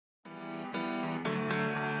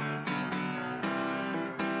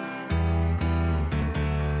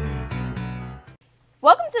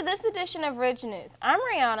Welcome to this edition of Ridge News. I'm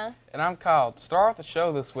Rihanna. And I'm Kyle. To start off the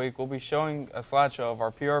show this week, we'll be showing a slideshow of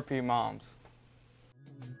our PRP moms.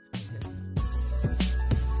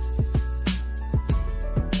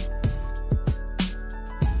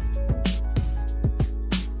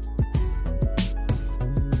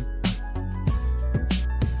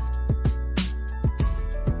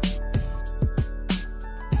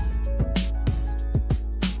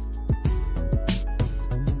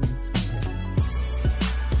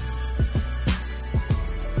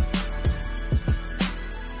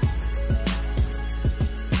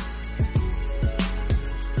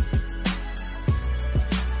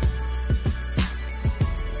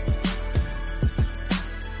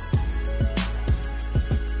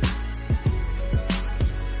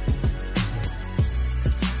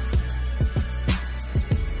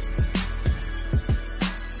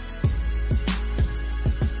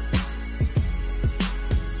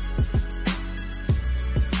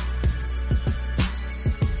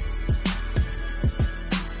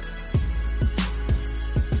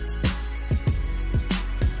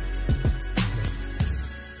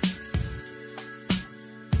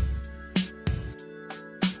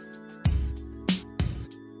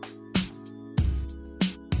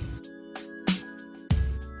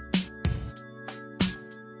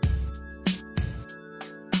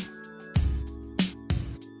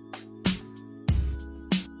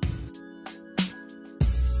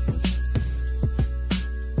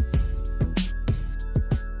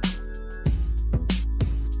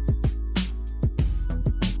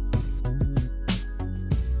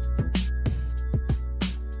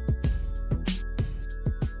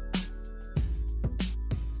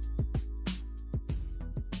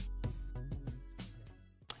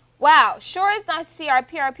 Wow, sure is nice to see our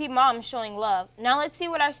PRP moms showing love. Now let's see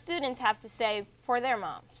what our students have to say for their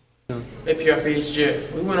moms. Hey PRP, it's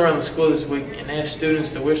Jared. We went around the school this week and asked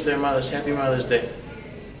students to wish their mothers Happy Mother's Day.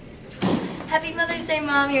 Happy Mother's Day,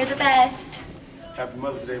 Mom. You're the best. Happy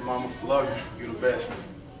Mother's Day, Mama. Love you. You're the best.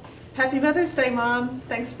 Happy Mother's Day, Mom.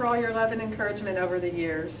 Thanks for all your love and encouragement over the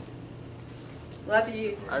years. Love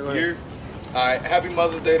you. All right, happy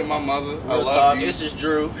Mother's Day to my mother. I love you. This is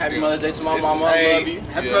Drew. Happy Mother's Day to my mama. I love you.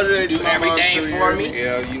 Happy Mother's Day to my mom. Everything for me.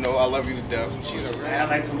 Yeah, you know I love you to death. She's a I'd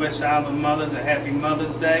like to wish all the mothers a happy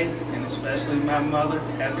Mother's Day, and especially my mother,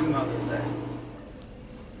 happy Mother's Day.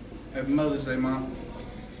 Happy Mother's Day, Mom.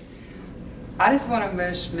 I just want to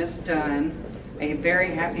wish Miss Dunn a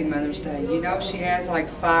very happy Mother's Day. You know, she has like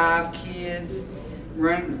 5 kids.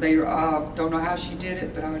 They don't know how she did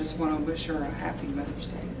it, but I just want to wish her a happy Mother's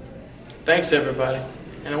Day. Thanks, everybody.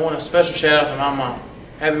 And I want a special shout out to my mom.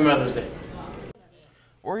 Happy Mother's Day.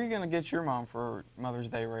 Where are you going to get your mom for Mother's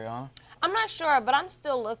Day, Rihanna? I'm not sure, but I'm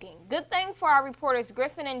still looking. Good thing for our reporters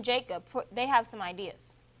Griffin and Jacob. They have some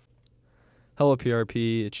ideas. Hello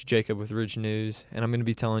PRP, it's Jacob with Ridge News, and I'm going to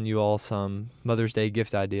be telling you all some Mother's Day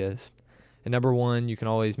gift ideas. And number 1, you can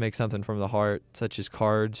always make something from the heart, such as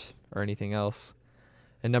cards or anything else.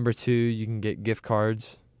 And number 2, you can get gift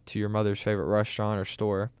cards to your mother's favorite restaurant or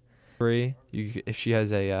store. 3, if she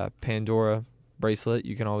has a Pandora bracelet,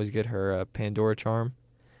 you can always get her a Pandora charm.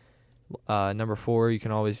 Number 4, you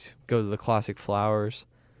can always go to the classic flowers,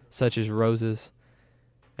 such as roses.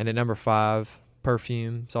 And at number 5,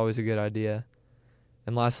 perfume is always a good idea.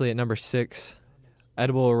 And lastly, at number 6,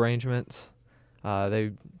 edible arrangements.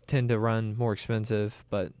 They tend to run more expensive,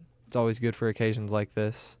 but it's always good for occasions like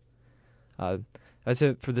this. That's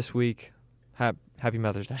it for this week. Happy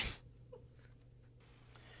Mother's Day.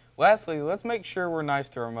 Lastly, let's make sure we're nice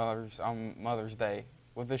to our mothers on Mother's Day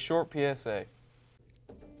with a short PSA.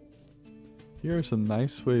 Here are some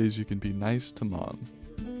nice ways you can be nice to Mom.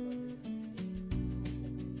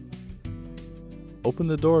 Open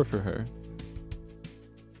the door for her.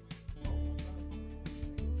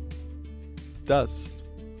 Dust.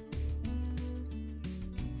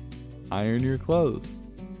 Iron your clothes.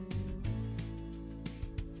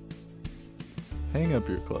 Hang up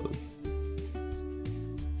your clothes.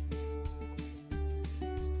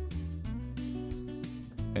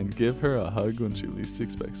 And give her a hug when she least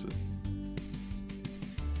expects it.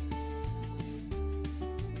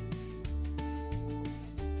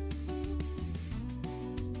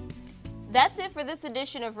 That's it for this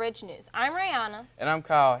edition of Ridge News. I'm Rihanna. And I'm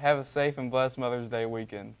Kyle. Have a safe and blessed Mother's Day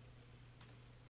weekend.